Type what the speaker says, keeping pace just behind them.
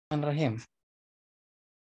Rahim.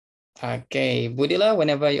 Okay, Budila,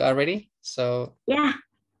 whenever you are ready. So yeah,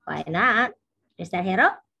 why not? Mr.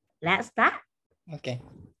 Hero, let's start. Okay.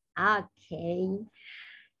 Okay.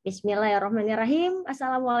 Bismillahirrahmanirrahim.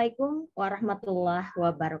 Assalamualaikum warahmatullahi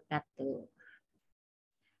wabarakatuh.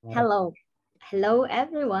 Hello. Hello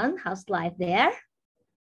everyone. How's life there?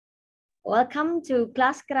 Welcome to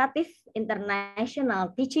Kelas Kreatif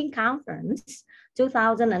International Teaching Conference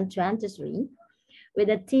 2023 with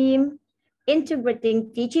the theme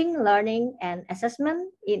Integrating Teaching, Learning, and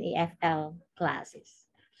Assessment in EFL Classes.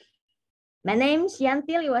 My name is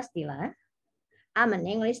Yanti Liwasdila. I'm an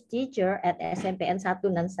English teacher at SMPN 1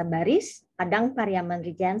 Nansabaris, Padang Pariaman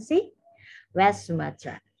Regency, West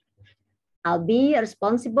Sumatra. I'll be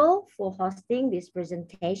responsible for hosting this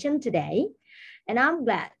presentation today, and I'm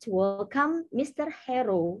glad to welcome Mr.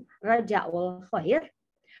 Hero Roja'ul Khoir,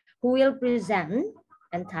 who will present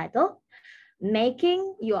entitled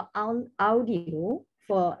Making Your Own Audio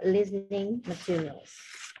for Listening Materials.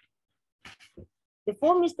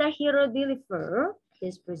 Before Mr. Hero delivers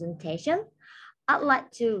his presentation, I'd like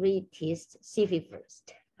to read his CV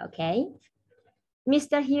first, okay?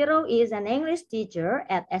 Mr. Hero is an English teacher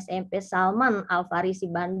at SMP Salman Al-Farisi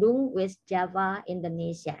Bandung, West Java,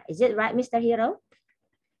 Indonesia. Is it right, Mr. Hero?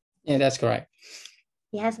 Yeah, that's correct.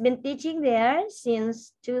 He has been teaching there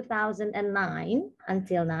since 2009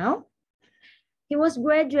 until now. He was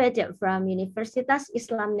graduated from Universitas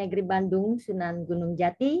Islam Negeri Bandung, Sunan Gunung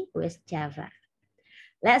Jati, West Java.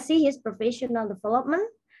 Let's see his professional development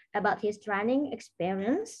about his training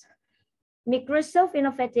experience. Microsoft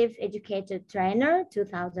Innovative Educator Trainer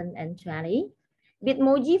 2020,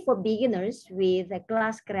 Bitmoji for beginners with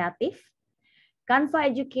Kelas Kreatif, Canva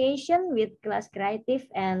Education with Kelas Kreatif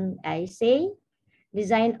and IC,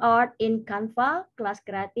 Design Art in Canva, Kelas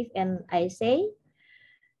Kreatif and IC,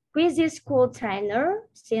 Quizy School Trainer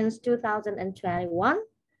since 2021,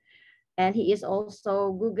 and he is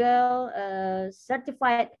also Google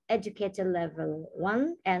Certified Educator Level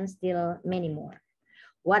 1 and still many more.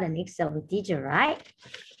 What an excellent teacher, right?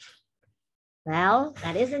 Well,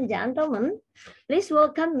 ladies and gentlemen, please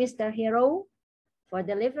welcome Mr. Hero for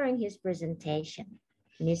delivering his presentation.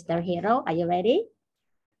 Mr. Hero, are you ready?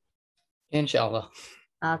 Inshallah.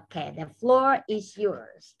 Okay, the floor is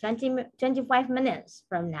yours. 25 minutes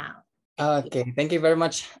from now. Okay, thank you very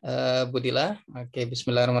much, Budila. Okay,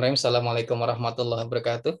 Bismillahirrahmanirrahim. Assalamualaikum warahmatullahi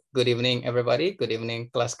wabarakatuh. Good evening, everybody. Good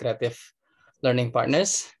evening, Kelas Kreatif Learning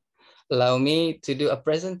Partners. Allow me to do a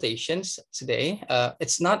presentation today.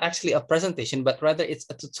 It's not actually a presentation, but rather it's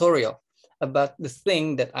a tutorial about the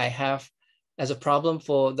thing that I have as a problem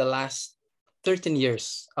for the last 13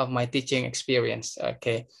 years of my teaching experience.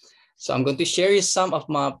 Okay, so I'm going to share you some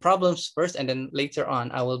of my problems first, and then later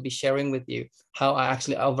on, I will be sharing with you how I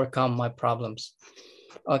actually overcome my problems.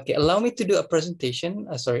 Okay, allow me to do a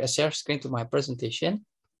presentation, a share screen to my presentation.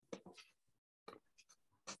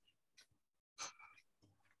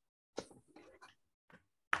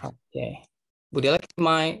 Okay, would you like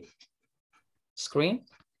my screen?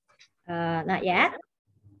 Not yet.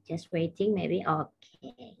 Just waiting, maybe.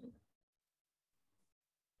 Okay.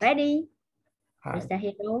 Ready, Mr.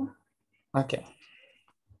 Hero? Okay.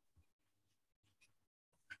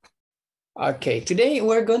 Okay, today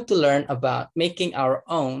we're going to learn about making our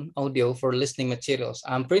own audio for listening materials.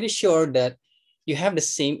 I'm pretty sure that you have the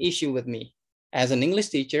same issue with me. As an English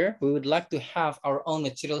teacher, we would like to have our own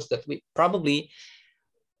materials that we probably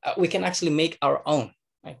we can actually make our own.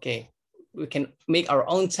 Okay, we can make our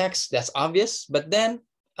own text, that's obvious, but then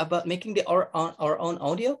about making our own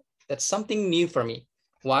audio, that's something new for me.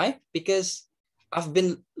 Why? Because I've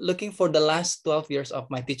been looking for the last 12 years of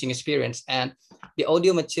my teaching experience, and the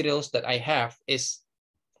audio materials that I have is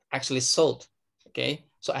actually sold. Okay,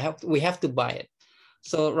 so we have to buy it.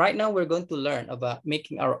 So right now we're going to learn about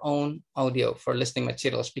making our own audio for listening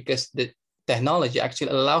materials because the technology actually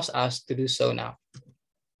allows us to do so now.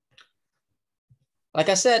 Like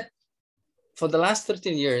I said, for the last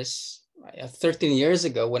 13 years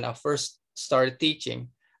ago, when I first started teaching,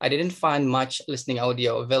 I didn't find much listening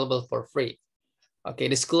audio available for free. Okay,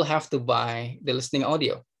 the school have to buy the listening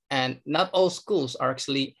audio, and not all schools are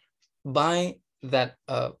actually buying that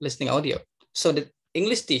listening audio. So the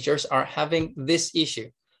English teachers are having this issue,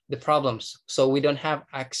 the problems. So we don't have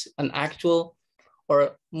an actual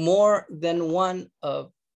or more than one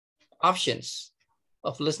options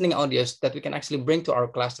of listening audios that we can actually bring to our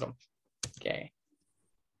classroom. Okay,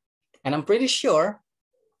 and I'm pretty sure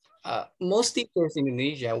most teachers in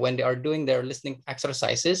Indonesia, when they are doing their listening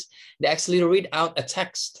exercises, they actually read out a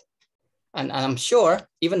text. And I'm sure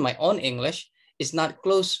even my own English is not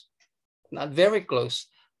very close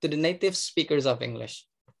to the native speakers of English.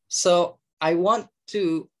 So I want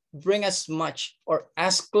to bring as much or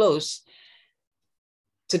as close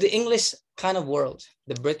to the English kind of world,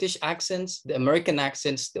 the British accents, the American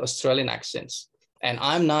accents, the Australian accents. And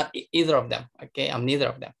I'm not either of them, okay? I'm neither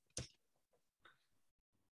of them.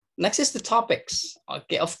 Next is the topics.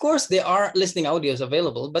 Okay, of course, there are listening audios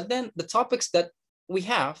available, but then the topics that we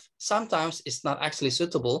have sometimes is not actually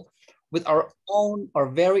suitable with our own or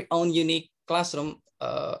very own unique classroom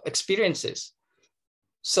experiences.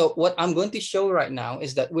 So what I'm going to show right now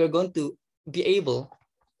is that we're going to be able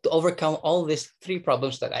to overcome all these three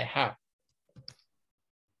problems that I have.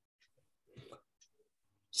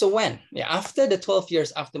 So after the 12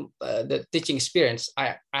 years after the teaching experience,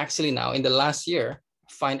 I actually now in the last year,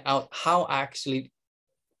 find out how I actually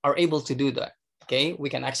are able to do that. Okay, we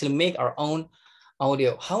can actually make our own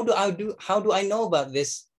audio. How do I know about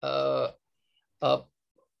this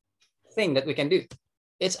thing that we can do?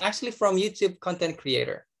 It's actually from YouTube content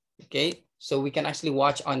creator. Okay, so we can actually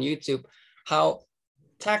watch on YouTube how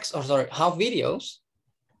videos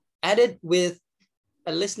added with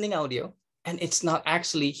a listening audio, and it's not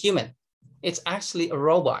actually human. It's actually a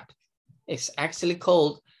robot. It's actually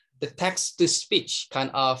called the text-to-speech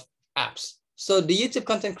kind of apps. So the YouTube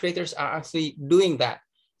content creators are actually doing that.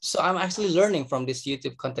 So I'm actually learning from this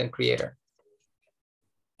YouTube content creator.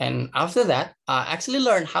 And after that, I actually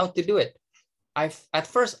learned how to do it. At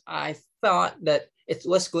first, I thought that it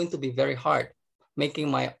was going to be very hard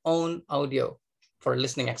making my own audio for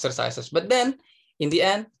listening exercises. But then in the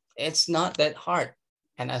end, it's not that hard.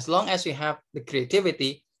 And as long as we have the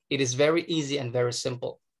creativity, it is very easy and very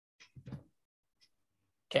simple.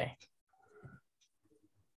 Okay.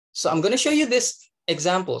 So I'm going to show you these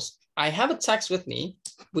examples. I have a text with me.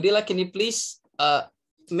 Budila, can you please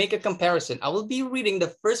make a comparison? I will be reading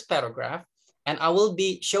the first paragraph and I will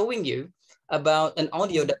be showing you about an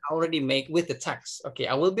audio that I already made with the text. Okay,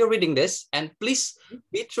 I will be reading this and please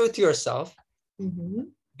be true to yourself.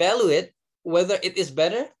 Value it, whether it is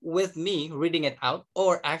better with me reading it out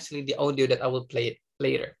or actually the audio that I will play it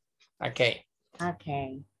later. Okay.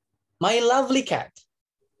 Okay. My lovely cat.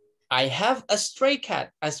 I have a stray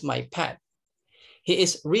cat as my pet. He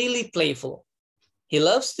is really playful. He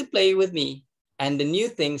loves to play with me and the new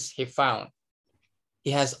things he found.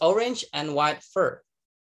 He has orange and white fur.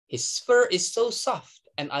 His fur is so soft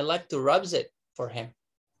and I like to rub it for him.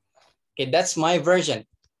 Okay, that's my version.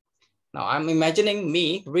 Now I'm imagining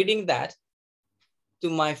me reading that to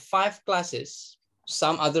my 5 classes,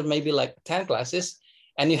 some other maybe like 10 classes,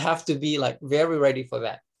 and you have to be like very ready for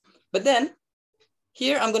that. But then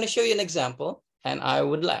here I'm going to show you an example, and I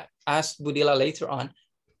would ask Budila later on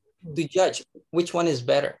to judge which one is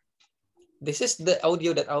better. This is the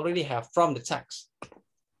audio that I already have from the text.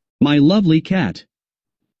 My lovely cat.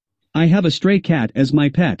 I have a stray cat as my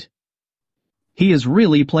pet. He is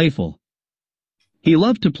really playful. He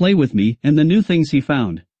loved to play with me and the new things he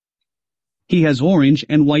found. He has orange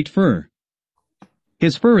and white fur.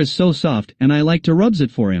 His fur is so soft and I like to rub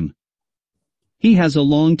it for him. He has a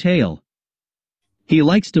long tail. He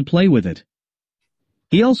likes to play with it.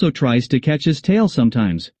 He also tries to catch his tail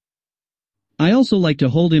sometimes. I also like to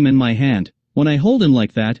hold him in my hand. When I hold him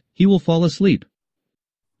like that, he will fall asleep.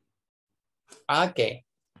 Okay.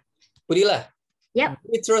 Budila. Yep.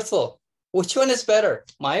 Be truthful. Which one is better?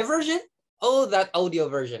 My version or that audio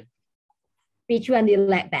version? Which one do you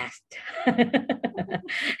like best?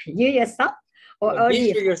 You yourself or Be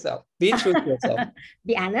audio? true yourself. Be true to yourself.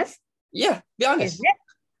 Be honest. Yeah, be honest. Is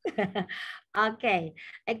it? Okay.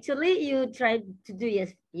 Actually, you tried to do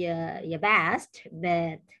your best,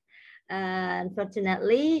 but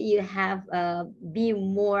unfortunately, you have be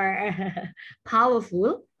more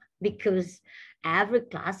powerful because every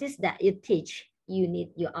classes that you teach, you need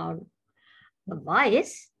your own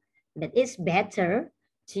voice, but it's better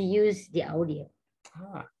to use the audio.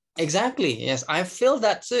 Exactly. Yes, I feel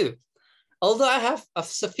that too. Although I have a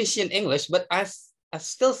sufficient English, but I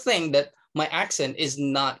still think that my accent is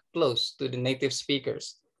not close to the native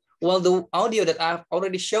speakers. Well, the audio that I've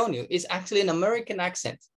already shown you is actually an American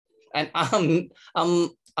accent, and I'm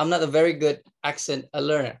not a very good accent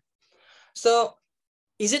learner. So,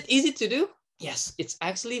 is it easy to do? Yes, it's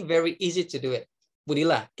actually very easy to do it.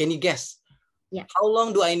 Budila, can you guess? Yeah. How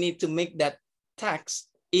long do I need to make that text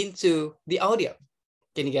into the audio?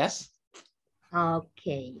 Can you guess?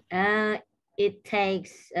 Okay. It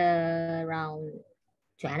takes around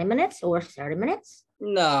 20 minutes or 30 minutes.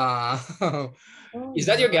 No. Oh, Is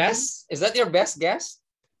that your guess? Is that your best guess?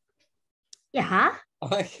 Yeah.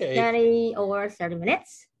 Okay. 20 or 30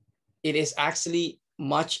 minutes. It is actually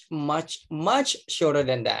much shorter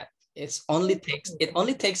than that. It only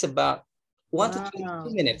takes about 1 to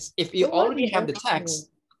 2 minutes. If you already have the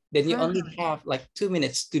text, then you only have like 2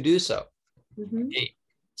 minutes to do so. Okay.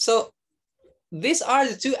 So these are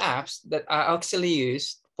the two apps that I actually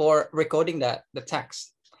use for recording the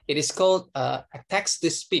text. It is called a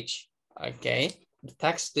text-to-speech. Okay,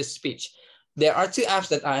 text-to-speech. There are two apps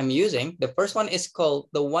that I'm using. The first one is called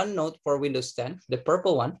the OneNote for Windows 10, the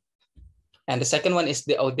purple one. And the second one is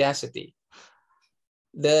the Audacity.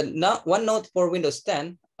 The OneNote for Windows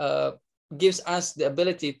 10 gives us the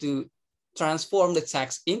ability to transform the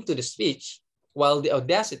text into the speech, while the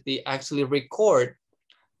Audacity actually record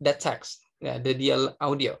the text, the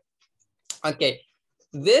audio. Okay,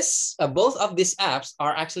 both of these apps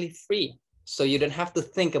are actually free, so you don't have to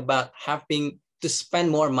think about having to spend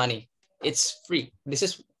more money. It's free. This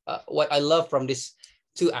is what I love from these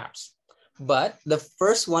two apps. But the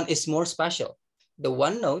first one is more special. The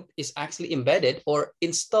OneNote is actually embedded or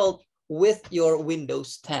installed with your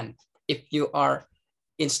Windows 10. If you are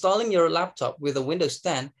installing your laptop with a Windows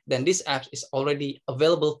 10, then this app is already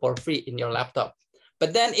available for free in your laptop.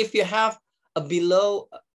 But then if you have a below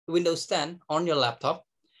Windows 10 on your laptop,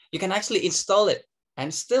 you can actually install it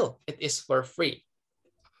and still it is for free.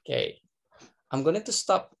 Okay, I'm going to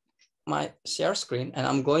stop my share screen and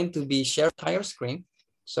I'm going to be share entire screen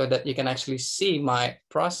so that you can actually see my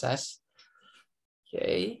process.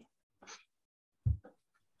 Okay.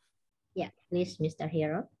 Yeah, please, Mr.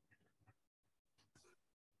 Hero.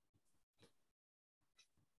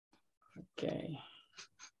 Okay.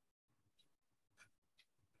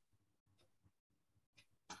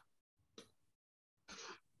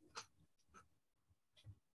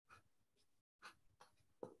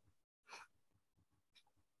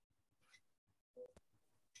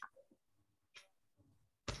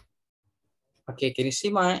 Okay, can you see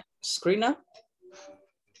my screen now?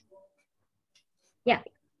 Yeah,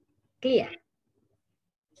 clear.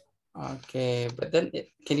 Okay, but then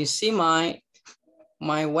can you see my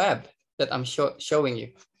web that I'm showing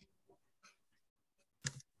you?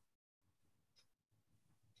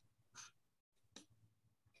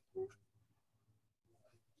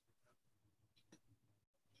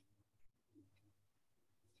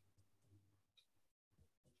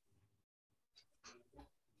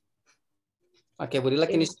 Okay, would you like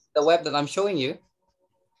to see the web that I'm showing you?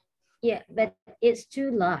 Yeah, but it's too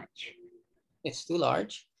large. It's too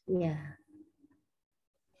large? Yeah.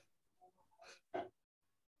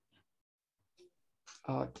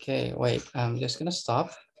 Okay, wait, I'm just gonna stop.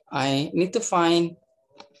 I need to find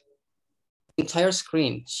entire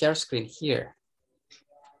screen, share screen here.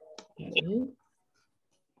 Okay.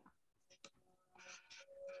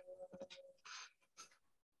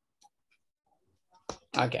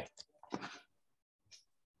 Okay.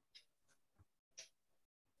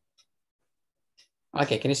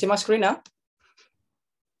 Okay, can you see my screen now?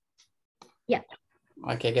 Yeah.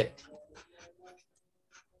 Okay, good.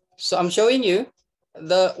 So I'm showing you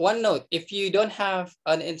the OneNote. If you don't have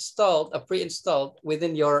a pre-installed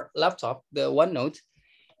within your laptop, the OneNote,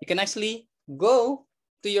 you can actually go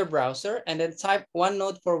to your browser and then type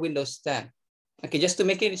OneNote for Windows 10. Okay, just to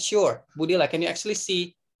make it sure, Budila, can you actually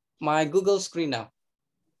see my Google screen now?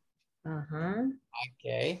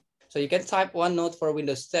 Okay, so you can type OneNote for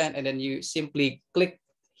Windows 10 and then you simply click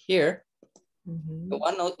here, the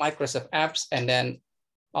OneNote Microsoft apps, and then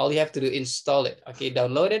all you have to do install it. Okay,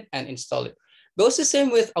 download it and install it. Goes the same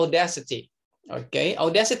with Audacity. Okay,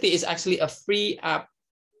 Audacity is actually a free app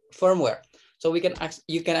firmware. So you can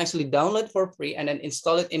actually download for free and then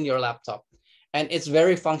install it in your laptop. And it's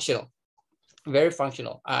very functional, very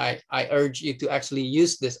functional. I urge you to actually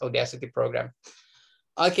use this Audacity program.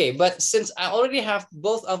 Okay, but since I already have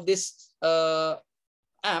both of these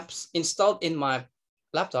apps installed in my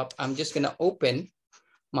laptop, I'm just gonna open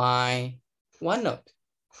my OneNote.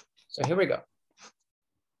 So here we go.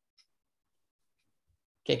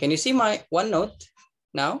 Okay, can you see my OneNote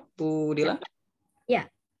now, Budila? Yeah.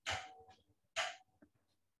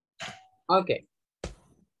 Okay.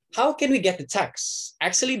 How can we get the text?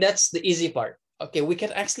 Actually, that's the easy part. Okay, we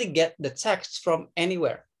can actually get the text from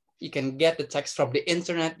anywhere. You can get the text from the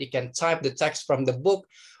internet, you can type the text from the book,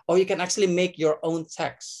 or you can actually make your own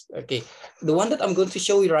text. Okay, the one that I'm going to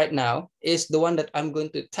show you right now is the one that I'm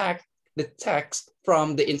going to tag the text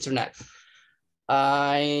from the internet.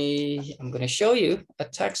 I'm going to show you a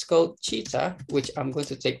text called Cheetah, which I'm going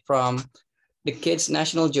to take from the Kids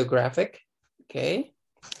National Geographic. Okay.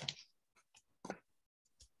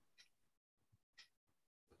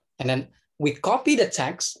 And then we copy the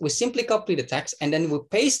text, we simply copy the text, and then we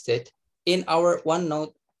paste it in our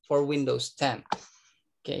OneNote for Windows 10.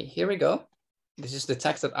 Okay, here we go. This is the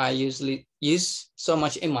text that I usually use so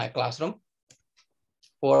much in my classroom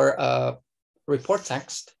for report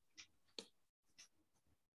text.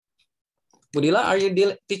 Budila, are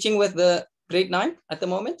you teaching with the grade 9 at the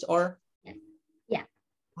moment, or? Yeah,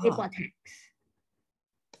 Ah. report text.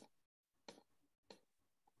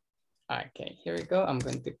 Okay, here we go. I'm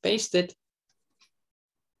going to paste it.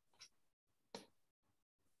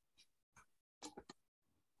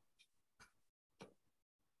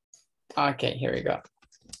 Okay, here we go.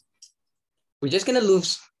 We're just gonna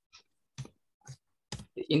lose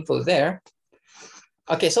the info there.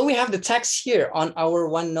 Okay, so we have the text here on our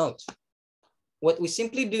OneNote. What we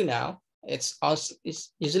simply do now, it's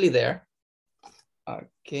usually there.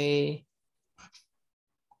 Okay.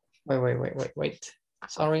 Wait.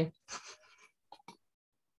 Sorry.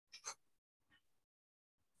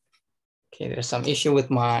 Okay, there's some issue with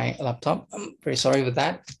my laptop. I'm very sorry with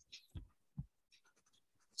that.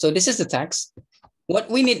 So this is the text. What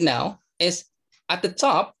we need now is at the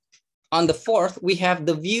top, on the fourth, we have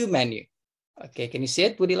the view menu. Okay, can you see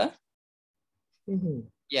it, Budila? Mm-hmm.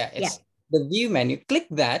 Yeah, it's the view menu. Click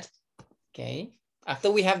that. Okay, after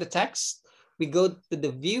we have the text, we go to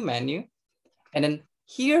the view menu. And then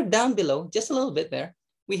here down below, just a little bit there,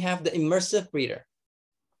 we have the immersive reader.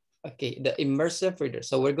 Okay, the immersive reader.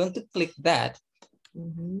 So we're going to click that.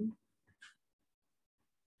 Mm-hmm.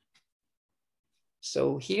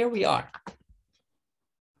 So here we are.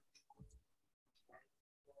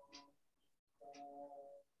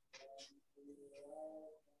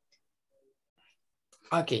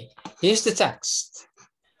 Okay, here's the text.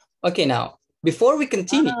 Okay, now, before we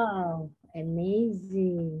continue. Wow,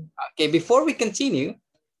 amazing. Okay, before we continue,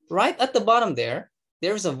 right at the bottom there,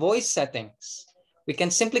 there's a voice settings. We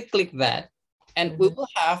can simply click that and we will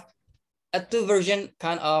have a two version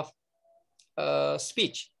kind of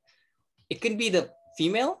speech. It could be the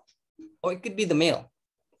female or it could be the male.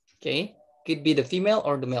 Okay, could be the female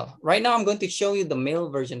or the male. Right now, I'm going to show you the male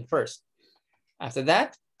version first. After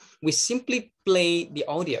that, we simply play the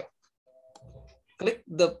audio. Click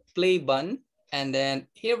the play button and then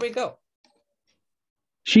here we go.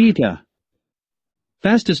 Cheetah.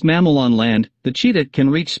 Fastest mammal on land, the cheetah can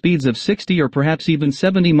reach speeds of 60 or perhaps even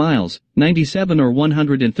 70 miles, 97 or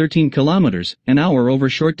 113 kilometers an hour over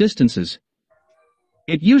short distances.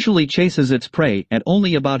 It usually chases its prey at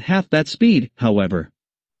only about half that speed, however.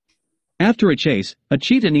 After a chase, a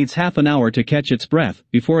cheetah needs half an hour to catch its breath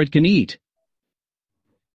before it can eat.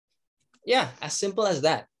 Yeah, as simple as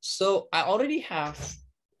that. So I already have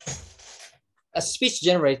a speech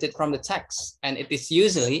generated from the text, and it is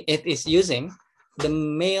using the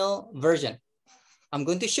male version. I'm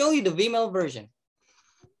going to show you the female version.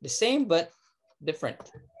 The same, but different.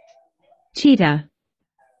 Cheetah.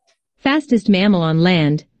 Fastest mammal on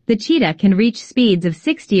land, the cheetah can reach speeds of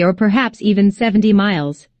 60 or perhaps even 70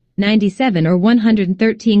 miles, 97 or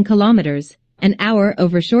 113 kilometers an hour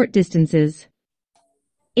over short distances.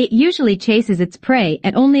 It usually chases its prey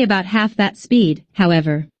at only about half that speed,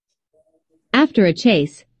 however. After a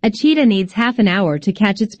chase, a cheetah needs half an hour to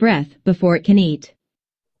catch its breath before it can eat.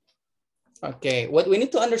 Okay, what we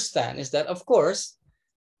need to understand is that, of course,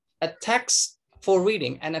 a text for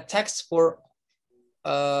reading and a text for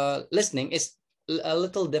listening is a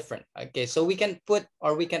little different. Okay, so we can put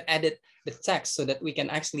or we can edit the text so that we can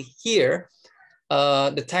actually hear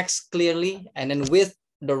the text clearly and then with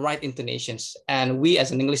the right intonations. And we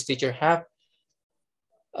as an English teacher have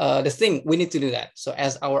the thing, we need to do that. So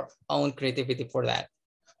as our own creativity for that.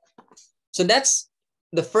 So that's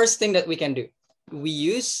the first thing that we can do. We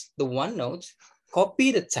use the OneNote,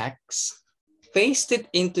 copy the text, paste it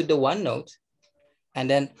into the OneNote, and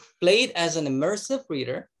then play it as an immersive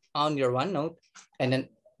reader on your OneNote. And then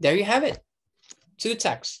there you have it, 2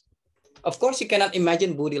 texts. Of course, you cannot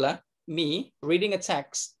imagine, Budila, me reading a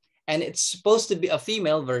text and it's supposed to be a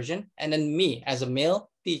female version, and then me as a male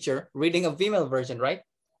teacher reading a female version, right?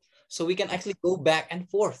 So we can actually go back and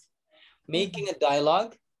forth, making a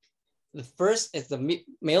dialogue. The first is the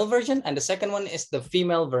male version and the second one is the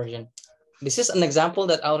female version. This is an example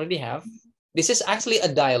that I already have. This is actually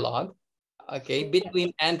a dialogue, okay,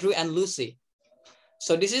 between Andrew and Lucy.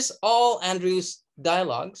 So this is all Andrew's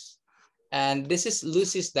dialogues and this is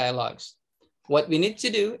Lucy's dialogues. What we need to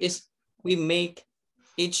do is we make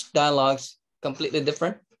each dialogues completely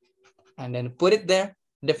different and then put it there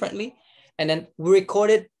differently and then we record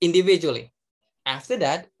it individually. After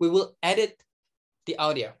that, we will edit the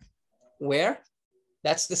audio. Where?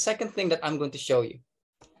 That's the second thing that I'm going to show you.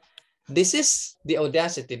 This is the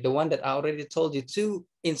Audacity, the one that I already told you to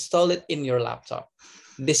install it in your laptop.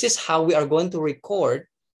 This is how we are going to record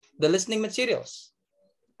the listening materials.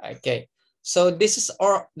 Okay, so this is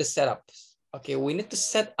the setup. Okay, we need to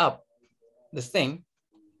set up the thing.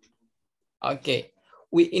 Okay,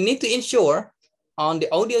 we need to ensure on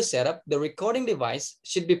the audio setup, the recording device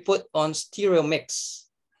should be put on stereo mix,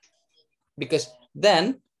 because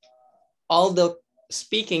then all the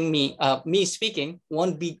speaking, me speaking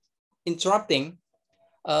won't be interrupting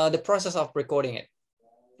the process of recording it.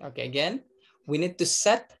 Okay, again, we need to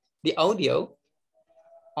set the audio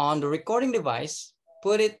on the recording device,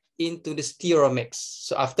 put it into the stereo mix.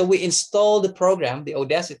 So after we install the program, the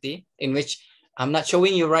Audacity, in which I'm not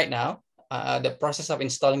showing you right now, the process of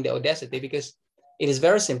installing the Audacity, because it is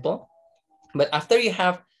very simple. But after you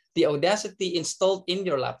have the Audacity installed in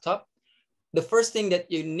your laptop, the first thing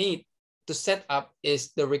that you need to set up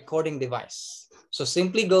is the recording device. So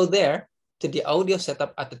simply go there to the audio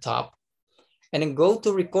setup at the top, and then go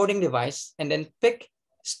to recording device, and then pick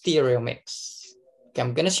stereo mix. Okay,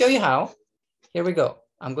 I'm gonna show you how. Here we go.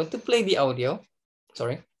 I'm going to play the audio.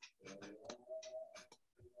 Sorry.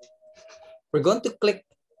 We're going to click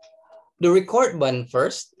the record button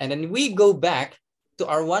first, and then we go back to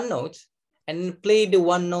our OneNote and play the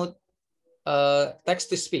OneNote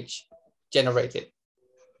text-to-speech generated.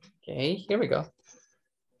 Okay, here we go.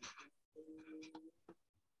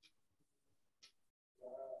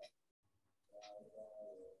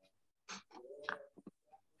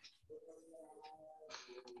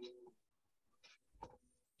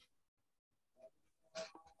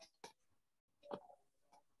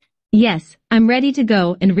 Yes, I'm ready to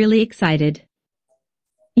go and really excited.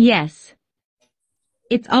 Yes.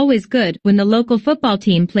 It's always good when the local football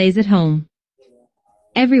team plays at home.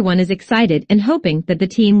 Everyone is excited and hoping that the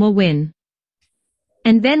team will win.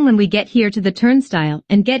 And then when we get here to the turnstile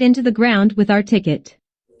and get into the ground with our ticket.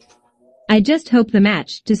 I just hope the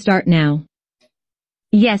match to start now.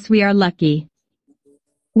 Yes, we are lucky.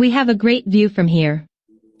 We have a great view from here.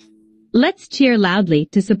 Let's cheer loudly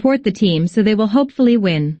to support the team so they will hopefully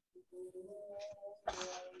win.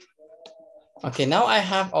 Okay, now I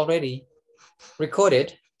have already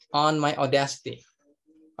recorded on my Audacity.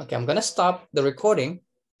 Okay, I'm gonna stop the recording,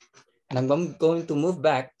 and I'm going to move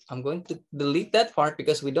back. I'm going to delete that part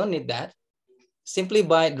because we don't need that. Simply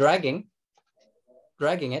by dragging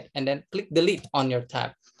it, and then click delete on your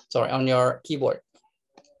tab. Sorry, on your keyboard.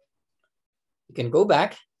 You can go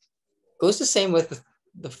back. Goes the same with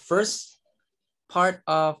the first part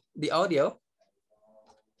of the audio.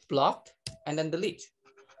 Blocked, and then delete.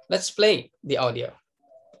 Let's play the audio.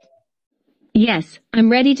 Yes,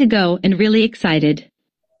 I'm ready to go and really excited.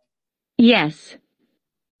 Yes.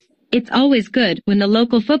 It's always good when the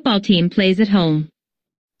local football team plays at home.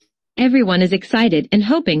 Everyone is excited and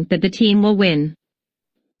hoping that the team will win.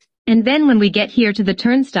 And then when we get here to the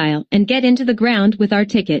turnstile and get into the ground with our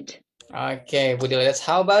ticket. Okay, Budila,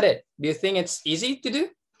 how about it? Do you think it's easy to do?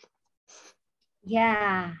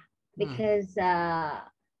 Yeah, because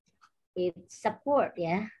it's support,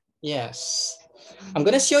 yeah. Yes. I'm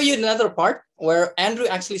going to show you another part where Andrew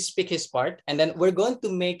actually speaks his part, and then we're going to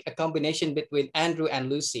make a combination between Andrew and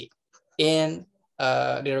Lucy in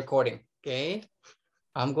the recording, okay?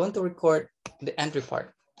 I'm going to record the Andrew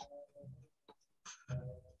part.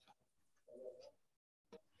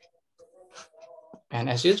 And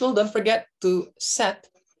as usual, don't forget to set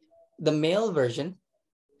the male version,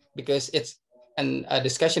 because it's a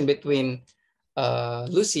discussion between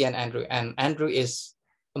Lucy and Andrew is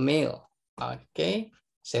a male. Okay,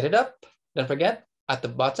 set it up. Don't forget at the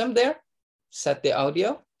bottom there, set the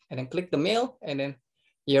audio, and then click the male, and then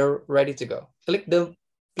you're ready to go. Click the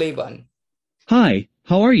play button. Hi,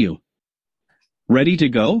 how are you? Ready to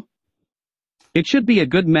go? It should be a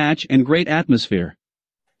good match and great atmosphere.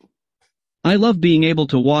 I love being able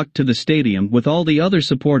to walk to the stadium with all the other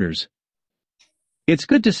supporters. It's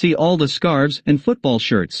good to see all the scarves and football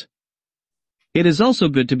shirts. It is also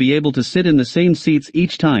good to be able to sit in the same seats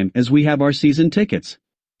each time as we have our season tickets.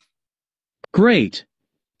 Great!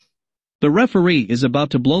 The referee is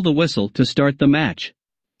about to blow the whistle to start the match.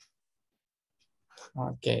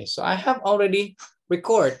 Okay, so I have already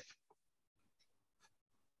recorded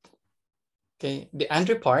the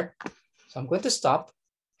Andrew part. So I'm going to stop.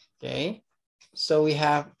 Okay, so we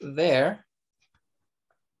have there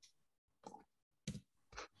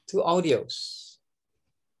two audios.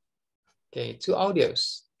 Okay, two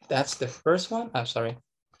audios. That's the first one. I'm sorry.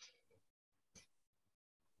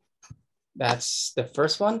 That's the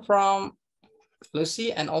first one from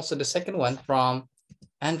Lucy, and also the second one from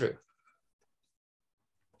Andrew.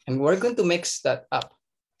 And we're going to mix that up.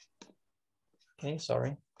 Okay,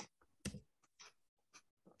 sorry.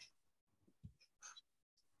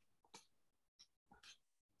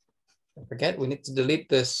 Don't forget, we need to delete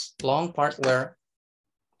this long part where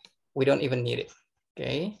we don't even need it.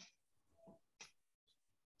 Okay.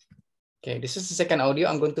 Okay, this is the second audio.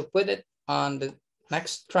 I'm going to put it on the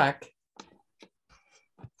next track.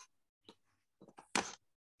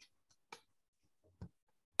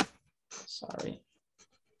 Sorry.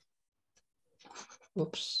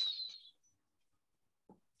 Oops.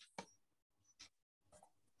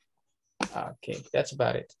 Okay, that's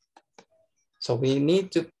about it. So we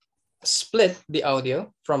need to split the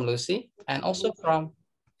audio from Lucy and also from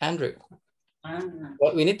Andrew.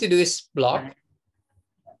 What we need to do is block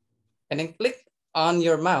and then click on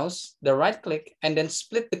your mouse, the right click, and then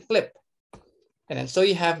split the clip. And then so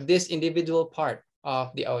you have this individual part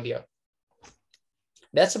of the audio.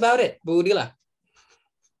 That's about it, Bu Dila.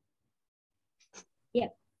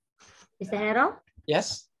 Yeah. Mr. Hero?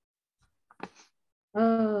 Yes?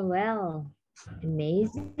 Oh, well,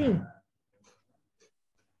 amazing.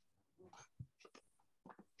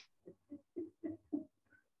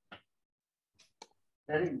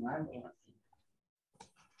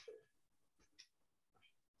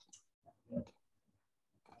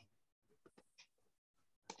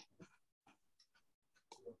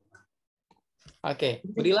 Okay,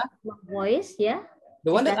 Bu Dila. Voice, yeah.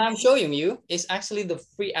 The one that I'm showing you is actually the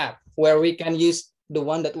free app where we can use the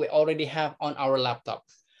one that we already have on our laptop.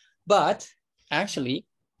 But actually,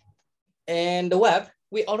 in the web,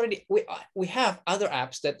 we have other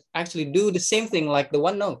apps that actually do the same thing like the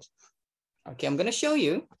OneNote. Okay, I'm gonna show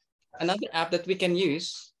you another app that we can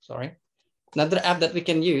use. Sorry, another app that we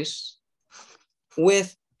can use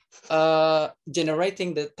with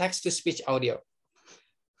generating the text-to-speech audio.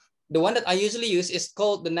 The one that I usually use is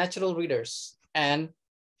called the Natural Readers. And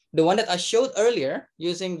the one that I showed earlier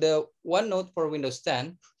using the OneNote for Windows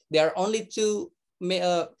 10, there are only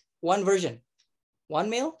one version, one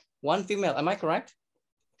male, one female. Am I correct?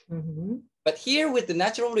 Mm-hmm. But here with the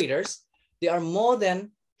Natural Readers, there are more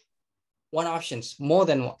than one options, more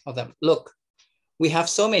than one of them. Look, we have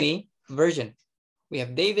so many versions. We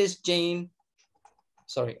have Davis, Jane,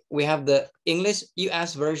 we have the English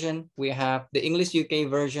US version, we have the English UK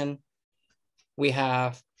version, we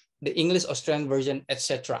have the English Australian version,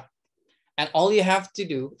 etc. And all you have to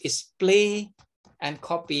do is play and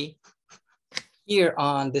copy here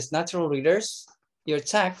on this Natural Readers, your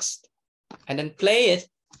text, and then play it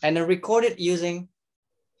and then record it using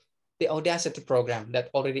the Audacity program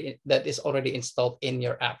that is already installed in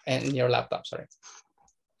your app and in your laptop. Sorry.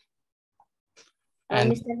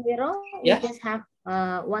 And Mr. Hero, yeah, we just have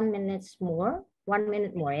 1 minute more. 1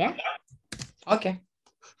 minute more, yeah. Okay.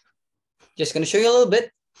 Just gonna show you a little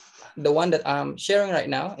bit. The one that I'm sharing right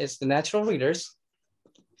now is the Natural Readers.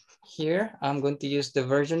 Here, I'm going to use the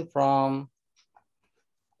version from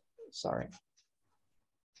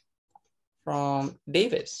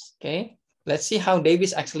Davis. Okay, let's see how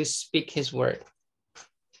Davis actually speak his word.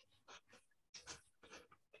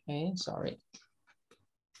 Okay, sorry.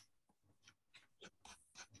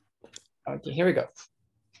 Okay, here we go.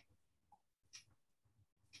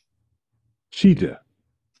 Cheetah.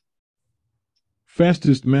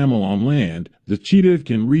 Fastest mammal on land, the cheetah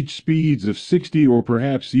can reach speeds of 60 or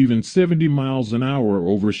perhaps even 70 miles an hour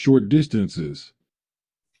over short distances.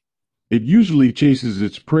 It usually chases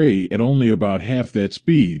its prey at only about half that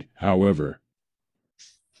speed, however.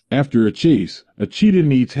 After a chase, a cheetah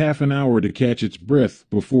needs half an hour to catch its breath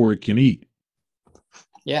before it can eat.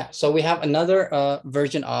 Yeah, so we have another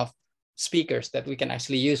version of speakers that we can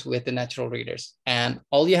actually use with the Natural Readers. And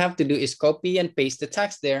all you have to do is copy and paste the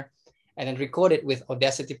text there and then record it with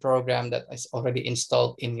Audacity program that is already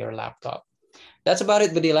installed in your laptop. That's about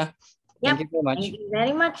it, Badila. Thank you very much. Thank you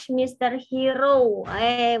very much, Mr. Hero.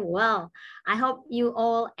 Well, I hope you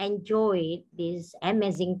all enjoyed this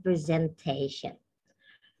amazing presentation.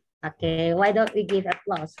 Okay, why don't we give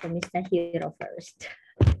applause for Mr. Hero first?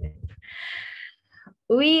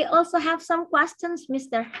 We also have some questions,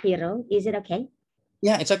 Mr. Hero. Is it okay?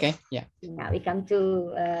 Yeah, it's okay. Yeah. Now we come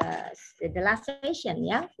to the last session,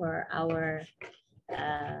 yeah, for our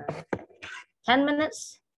 10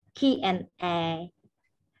 minutes Q&A.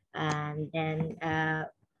 And then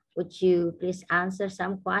would you please answer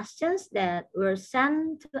some questions that were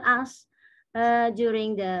sent to us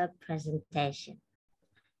during the presentation?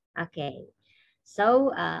 Okay,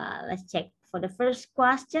 so let's check. For the first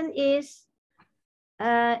question is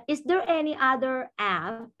there any other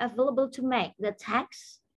app available to make the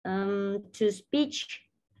text to speech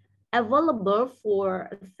available for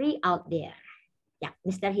free out there? Yeah,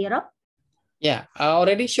 Mr. Hero? Yeah, I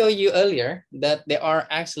already showed you earlier that there are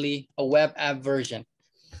actually a web app version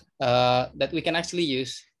that we can actually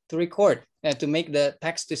use to record and to make the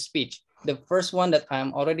text to speech. The first one that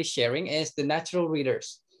I'm already sharing is the Natural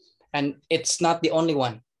Readers. And it's not the only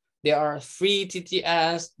one. There are free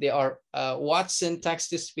TTS, there are Watson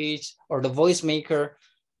text-to-speech or the Voice Maker.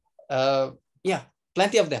 Yeah,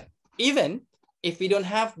 plenty of them. Even if we don't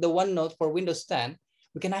have the OneNote for Windows 10,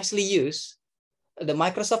 we can actually use the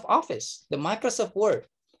Microsoft Office, the Microsoft Word.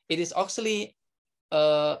 It is actually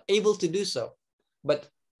able to do so. But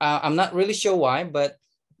I'm not really sure why, but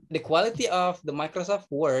the quality of the Microsoft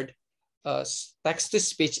Word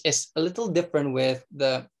text-to-speech is a little different with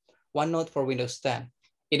the OneNote for Windows 10.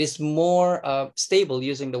 It is more stable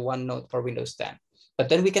using the OneNote for Windows 10. But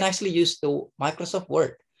then we can actually use the Microsoft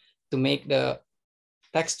Word to make the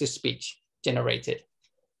text-to-speech generated.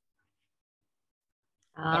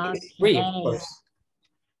 And it's free, of course.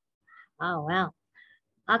 Oh, well.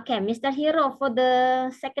 Okay, Mr. Hero, for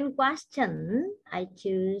the second question, I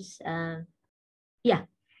choose,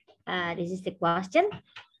 this is the question.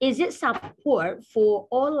 Is it support for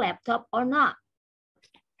all laptop or not?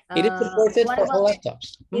 It is supported for all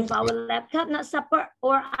laptops. If our laptop not support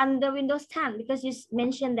or under Windows 10, because you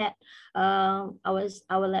mentioned that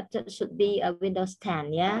our laptop should be a Windows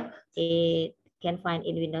 10, yeah? It can find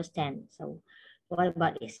in Windows 10. So what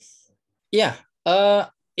about this? Yeah,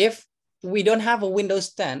 if we don't have a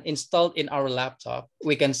Windows 10 installed in our laptop,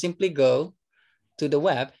 we can simply go to the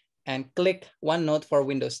web and click OneNote for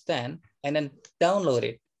Windows 10 and then download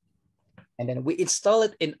it. And then we install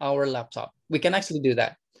it in our laptop. We can actually do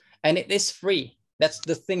that. And it is free. That's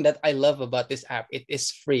the thing that I love about this app. It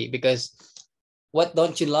is free because what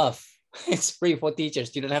don't you love? It's free for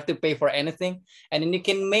teachers. You don't have to pay for anything. And then you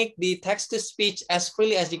can make the text-to-speech as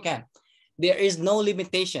freely as you can. There is no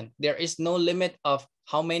limitation. There is no limit of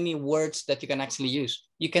how many words that you can actually use.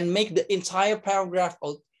 You can make the entire paragraph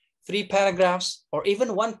or 3 paragraphs or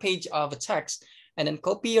even 1 page of a text and then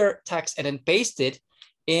copy your text and then paste it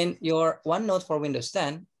in your OneNote for Windows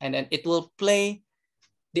 10, and then it will play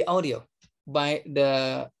the audio by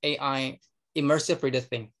the AI immersive reader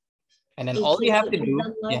thing. And then all you have to do,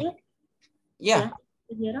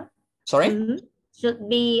 sorry? Should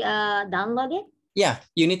be downloaded? Yeah,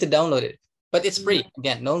 you need to download it, but it's free.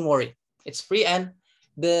 Again, don't worry. It's free and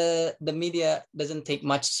the media doesn't take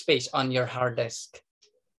much space on your hard disk.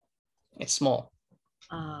 It's small.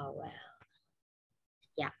 Oh, well.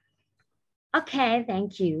 Yeah. Okay,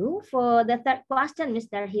 thank you. For the third question,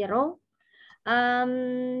 Mr. Hero.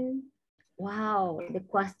 Wow, the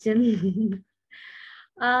question.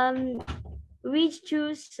 We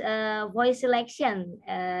choose voice selection.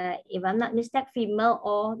 If I'm not mistaken, female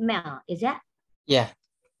or male, is that? Yeah.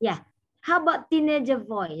 Yeah. How about teenager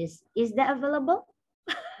voice? Is that available?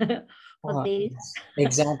 For this?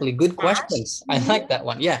 Exactly. Good questions. I like that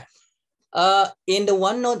one. Yeah. In the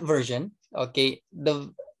OneNote version, okay,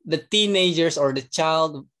 the teenagers or the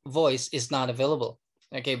child voice is not available.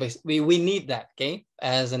 Okay, but we need that. Okay,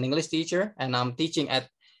 as an English teacher, and I'm teaching at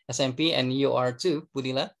SMP, and you are too,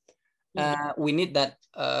 Budila. We need that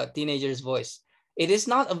teenager's voice. It is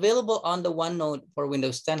not available on the OneNote for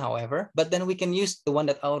Windows 10, however, but then we can use the one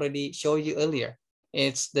that I already showed you earlier.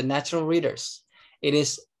 It's the natural readers. It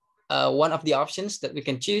is one of the options that we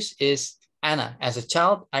can choose is Anna as a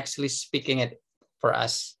child actually speaking it for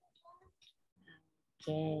us.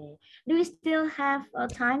 Okay. Do we still have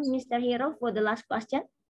time, Mr. Hero, for the last question?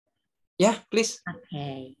 Yeah, please.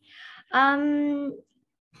 Okay.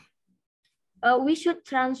 We should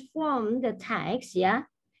transform the text, yeah?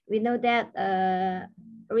 We know that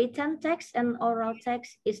written text and oral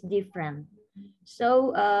text is different.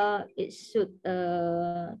 So it should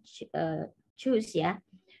choose, yeah?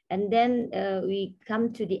 And then we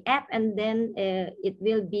come to the app and then it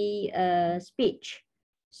will be speech.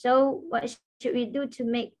 So what should we do to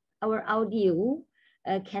make our audio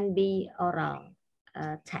can be oral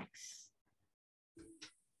text?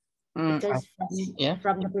 Because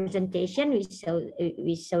from the presentation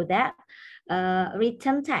we saw that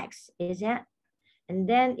written text is that, and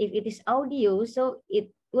then if it is audio, so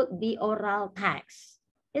it would be oral text.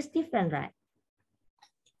 It's different, right?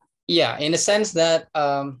 Yeah, in a sense that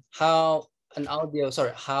how an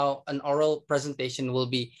oral presentation will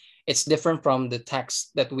be, it's different from the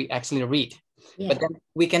text that we actually read. Yeah. But then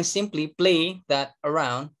we can simply play that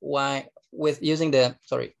around with using the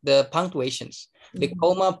punctuations, the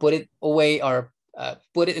comma, put it away or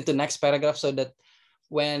put it into next paragraph, so that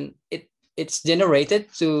when it's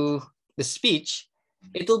generated to the speech,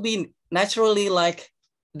 it will be naturally like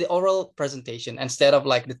the oral presentation instead of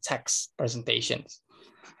like the text presentations.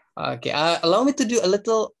 Okay, allow me to do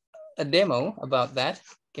a demo about that.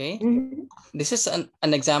 Okay, this is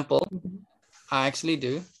an example I actually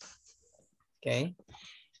do. Okay,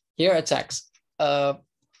 here a text.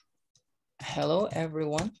 Hello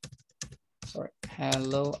everyone. Sorry,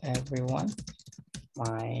 hello everyone.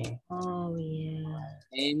 My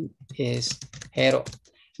name is Hero.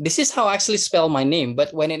 This is how I actually spell my name,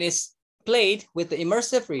 but when it is played with the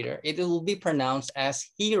immersive reader, it will be pronounced as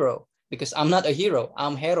Hero, because I'm not a hero,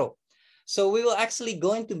 I'm Hero. So we will actually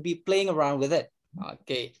going to be playing around with it.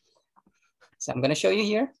 Okay. So I'm going to show you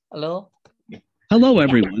here a little. Hello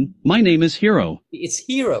everyone, my name is Hero. It's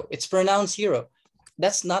Hero. It's pronounced Hero.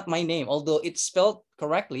 That's not my name, although it's spelled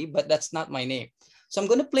correctly, but that's not my name. So I'm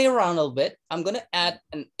going to play around a little bit. I'm going to add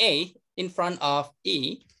an A in front of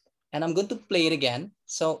E, and I'm going to play it again.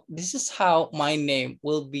 So this is how my name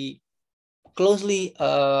will be closely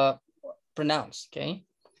pronounced, okay?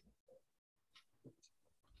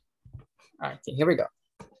 All right, here we go.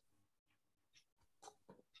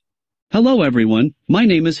 Hello everyone, my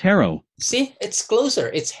name is Hero. See, it's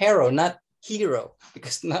closer. It's Hero, not Hero,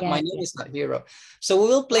 because my name is not Hero. So we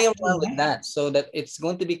will play around with that so that it's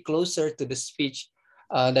going to be closer to the speech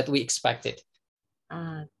that we expected.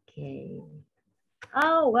 Okay.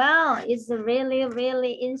 Oh, well, it's really,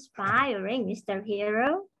 really inspiring, Mr.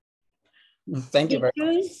 Hero. Thank you very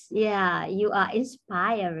much. Yeah, you are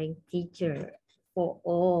inspiring teacher for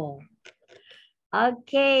all.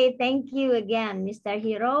 Okay, thank you again, Mr.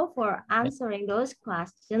 Hero, for answering those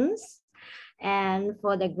questions and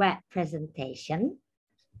for the great presentation.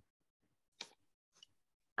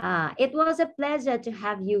 It was a pleasure to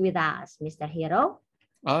have you with us, Mr. Hero.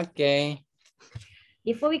 Okay.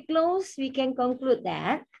 Before we close, we can conclude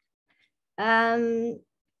that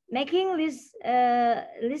making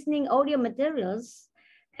listening audio materials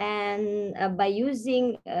and by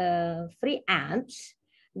using free apps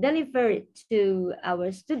delivered to our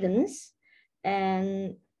students,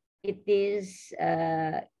 and it is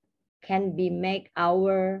can be make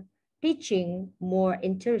our teaching more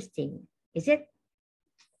interesting. Is it?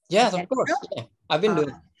 Yes, of course. Yeah. I've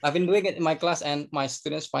been doing it in my class, and my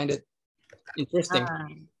students find it interesting.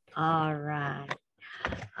 All right.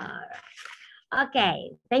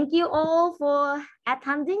 Okay. Thank you all for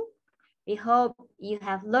attending. We hope you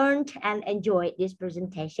have learned and enjoyed this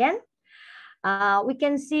presentation. We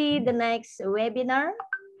can see the next webinar.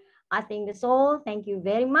 I think that's all. Thank you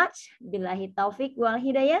very much. Billahi taufik wal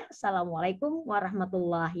hidayah. Assalamualaikum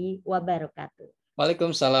warahmatullahi wabarakatuh.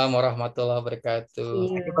 Waalaikumsalam warahmatullahi wabarakatuh.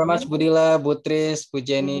 Thank you very much, Bu Dila, Bu Tris, Bu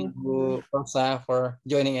Jenny, Bu Rosa for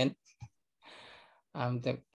joining in.